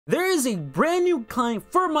There is a brand new client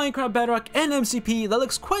for Minecraft Bedrock and MCPE that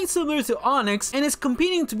looks quite similar to Onix and is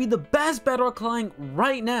competing to be the best Bedrock client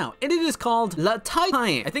right now, and it is called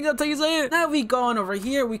Latite. I think that's how you say it. Now we go on over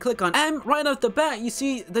here, we click on M. Right off the bat, you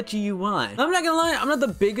see the GUI. I'm not gonna lie, I'm not the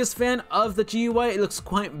biggest fan of the GUI. It looks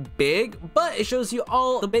quite big, but it shows you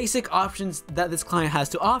all the basic options that this client has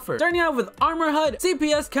to offer. Starting out with Armor HUD,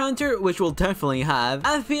 CPS counter, which we'll definitely have,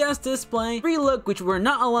 FPS display, free look, which we're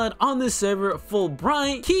not allowed on this server, full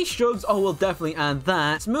bright, keystrokes, oh, we'll definitely add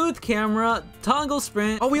that, smooth camera, toggle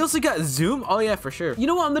sprint. Oh, we also got zoom. Oh yeah, for sure. You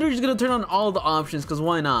know what, I'm literally just gonna turn on all the options because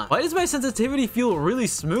why not? Why does my sensitivity feel really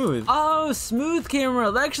smooth? Oh, smooth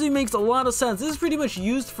camera, that actually makes a lot of sense. This is pretty much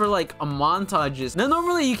used for like montages. Now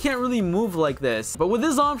normally you can't really move like this, but with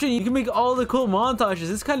this option you can make all the cool montages.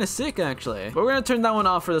 It's kind of sick actually, but we're gonna turn that one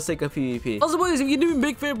off for the sake of PvP. Also boys, if you can do me a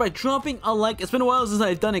big favor by dropping a like. It's been a while since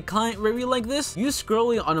I've done a client review like this. Use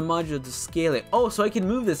scrolling on a module to scale it. Oh, so I can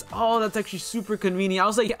move this. Oh, that's actually super convenient. I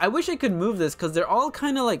was like, I wish I could move this because they're all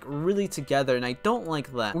kind of like really together and I don't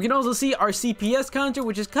like that. We can also see our CPS counter,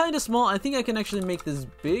 which is kind of small. I think I can actually make this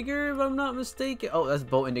bigger if I'm not mistaken. Oh, that's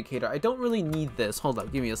bow indicator. I don't really need this. Hold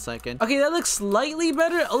up, give me a second. Okay, that looks slightly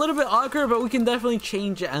better. A little bit awkward, but we can definitely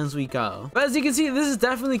change it as we go. But as you can see, this is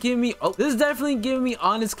definitely giving me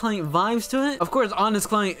Onix client vibes to it. Of course, Onix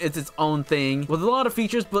client is its own thing with a lot of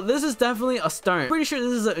features, but this is definitely a start. Pretty sure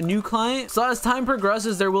this is a new client, so as time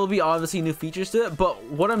progresses there will be obviously new features to it, but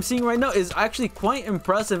what I'm seeing right now is actually quite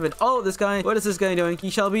impressive. And oh, this guy, what is this guy doing? He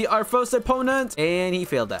shall be our first opponent, and he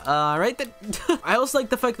failed that. Right then. I also like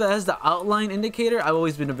the fact that it has the outline indicator. I've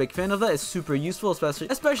always been a big fan of that. It's super useful,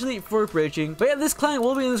 especially for bridging. But yeah, this client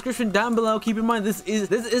will be in the description down below. Keep in mind this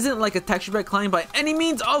isn't like a texture pack client by any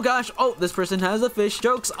means. Oh gosh, oh, this person has a fish.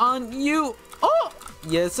 Joke's on you. Oh,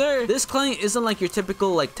 yes sir. This client isn't like your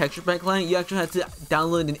typical like texture pack client. You actually have to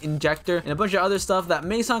download an injector and a bunch of other stuff that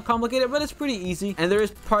may sound complicated, but it's pretty easy, and there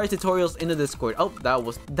is prior tutorials in the Discord. Oh,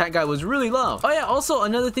 that guy was really low. Oh yeah, also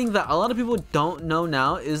another thing that a lot of people don't know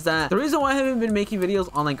now is that the reason why I haven't been making videos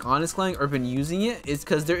on like Onix client or been using it is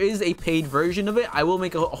because there is a paid version of it. I will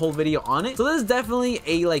make a whole video on it, so this is definitely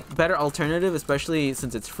a like better alternative, especially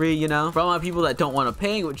since it's free, you know, for a lot of people that don't want to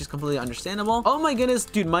pay, which is completely understandable. Oh my goodness,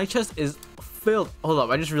 dude, my chest is filled. Hold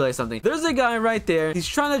up, I just realized something. There's a guy right there. He's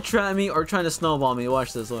trying to trap me or trying to snowball me.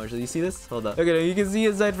 Watch this. Watch this. You see this? Hold up. Look at him. You can see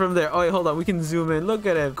his head from there. Oh wait, hold on. We can zoom in. Look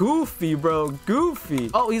at him. Goofy, bro.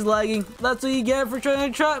 Goofy. Oh, he's lagging. That's what you get for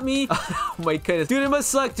trying to trap me. Oh my goodness. Dude, it must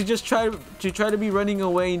suck to just try to be running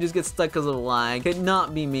away and just get stuck because of lag. Could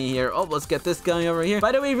not be me here. Oh, let's get this guy over here.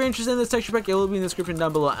 By the way, if you're interested in this texture pack, it will be in the description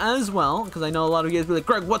down below as well, because I know a lot of you guys will be like,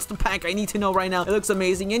 Greg, what's the pack? I need to know right now. It looks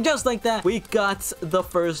amazing. And just like that, we got the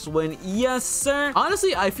first win. Yes, sir.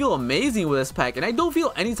 Honestly, I feel amazing with this pack, and I don't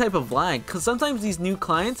feel any type of lag, because sometimes these new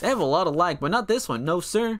clients, they have a lot of lag, but not this one. No,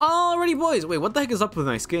 sir. Alrighty, boys. Wait, what the heck is up with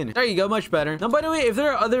my skin? There you go. Much better. Now, by the way, if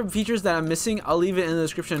there are other features that I'm missing, I'll leave it in the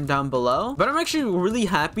description down below. But I'm actually really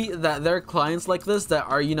happy that there are clients like this that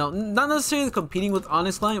are, you know, not necessarily competing with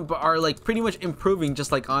Onix client, but are like pretty much improving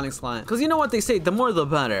just like Onix client. Because you know what they say, the more the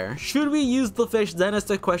better. Should we use the fish? That is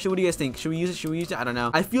the question. What do you guys think? Should we use it? Should we use it? I don't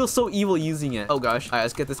know. I feel so evil using it. Oh gosh. All right,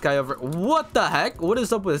 let's get this guy over. What the heck? What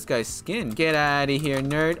is up with this guy's skin? Get out of here,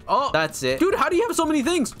 nerd. Oh, that's it. Dude, how do you have so many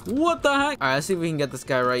things? What the heck? All right, let's see if we can get this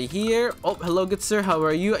guy right here. Oh, hello, good sir. How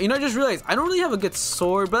are you? You know, I just realized I don't really have a good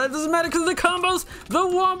sword, but that doesn't matter because the combos, the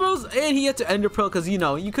wombos, and he had to ender pearl because, you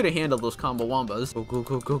know, you could have handled those combo wombos. Go, go,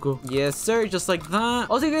 go, go, go. Yes, sir. Just like that.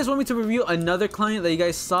 Also, you guys want me to review another client that you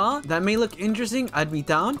guys saw that may look interesting? I'd be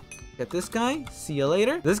down. Get this guy. See you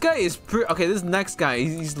later. This guy is okay, this next guy,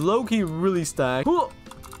 he's low-key really stacked. Cool.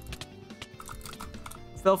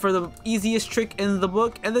 Fell for the easiest trick in the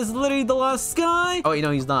book, and this is literally the last guy. Oh wait,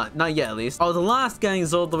 no, he's not yet, at least. Oh, the last guy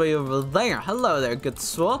is all the way over there. Hello there, good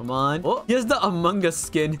soul. Come on. Oh, he has the Among Us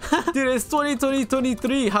skin. Dude, it's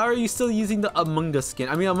 2023. How are you still using the Among Us skin?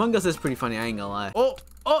 I mean, Among Us is pretty funny, I ain't gonna lie.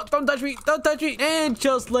 Oh, don't touch me. Don't touch me. And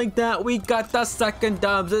just like that, we got the second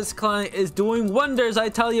dubs. This client is doing wonders. I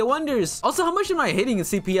tell you, wonders. Also, how much am I hitting in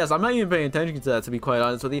CPS? I'm not even paying attention to that, to be quite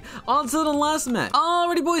honest with you. On to the last match.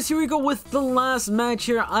 Alrighty, boys, here we go with the last match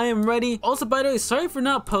here. I am ready. Also, by the way, sorry for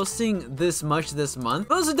not posting this much this month.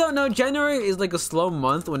 For those who don't know, January is like a slow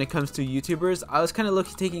month when it comes to YouTubers. I was kind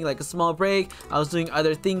of taking like a small break. I was doing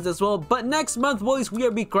other things as well. But next month, boys, we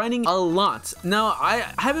are be grinding a lot. Now,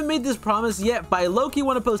 I haven't made this promise yet, but I low-key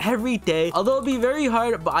want to post every day, although it'll be very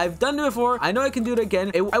hard, but I've done it before. I know I can do it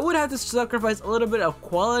again. I would have to sacrifice a little bit of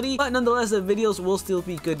quality, but nonetheless, the videos will still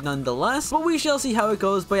be good nonetheless. But we shall see how it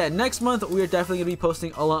goes. But yeah, next month, we are definitely going to be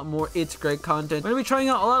posting a lot more It's Great content. We're going to be trying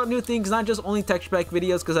out a lot of new things, not just only texture pack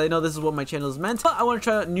videos, because I know this is what my channel is meant, but I want to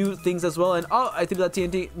try out new things as well. And oh, I threw that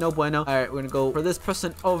TNT. No bueno. All right, we're going to go for this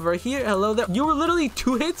person over here. Hello there. You were literally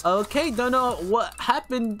 2 hits. Okay, don't know what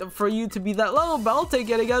happened for you to be that low, but I'll take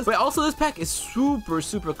it, I guess. Wait, also this pack is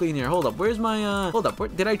super clean here. Hold up, where's my hold up, where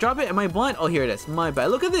did I drop it? Am I blind? Oh, here it is. My bad.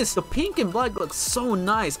 Look at this. The pink and black looks so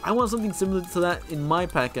nice. I want something similar to that in my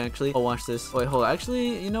pack, actually. Oh, watch this. Wait, hold on.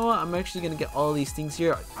 Actually, you know what? I'm actually gonna get all these things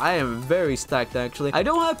here. I am very stacked, actually. I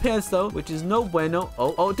don't have pants though, which is no bueno.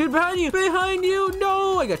 Oh, dude, behind you.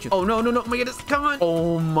 No, I got you. Oh, no, my goodness, come on.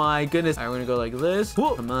 Oh my goodness. All right, we're gonna go like this.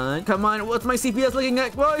 Whoa, come on. What's my CPS looking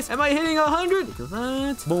at, boys? Am I hitting 100? Look at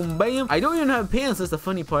that. Boom, bam. I don't even have pants. That's the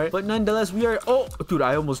funny part. But nonetheless, we are. Oh, dude,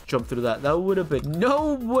 I almost jumped through that. That would have been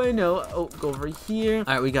no bueno. Oh, go over here.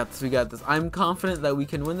 All right, we got this. I'm confident that we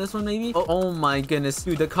can win this one, maybe. Oh my goodness,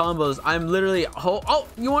 dude, the combos. I'm literally. Oh,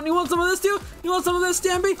 you want some of this too? You want some of this,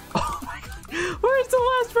 Stampy? Oh my god. Where's the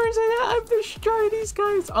last person? I'm destroying these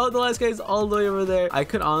guys. Oh, the last guy's all the way over there. I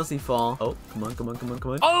could honestly fall. Oh, come on.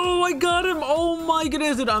 Oh, I got him. Oh my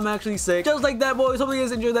goodness, dude, I'm actually sick. Just like that, boys. Hope you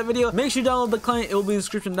guys enjoyed that video. Make sure you download the client. It will be in the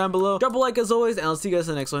description down below. Drop a like as always, and I'll see you guys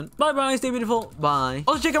in the next one. Bye. Stay beautiful. Bye.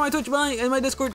 Also check out my Twitch, and my Discord.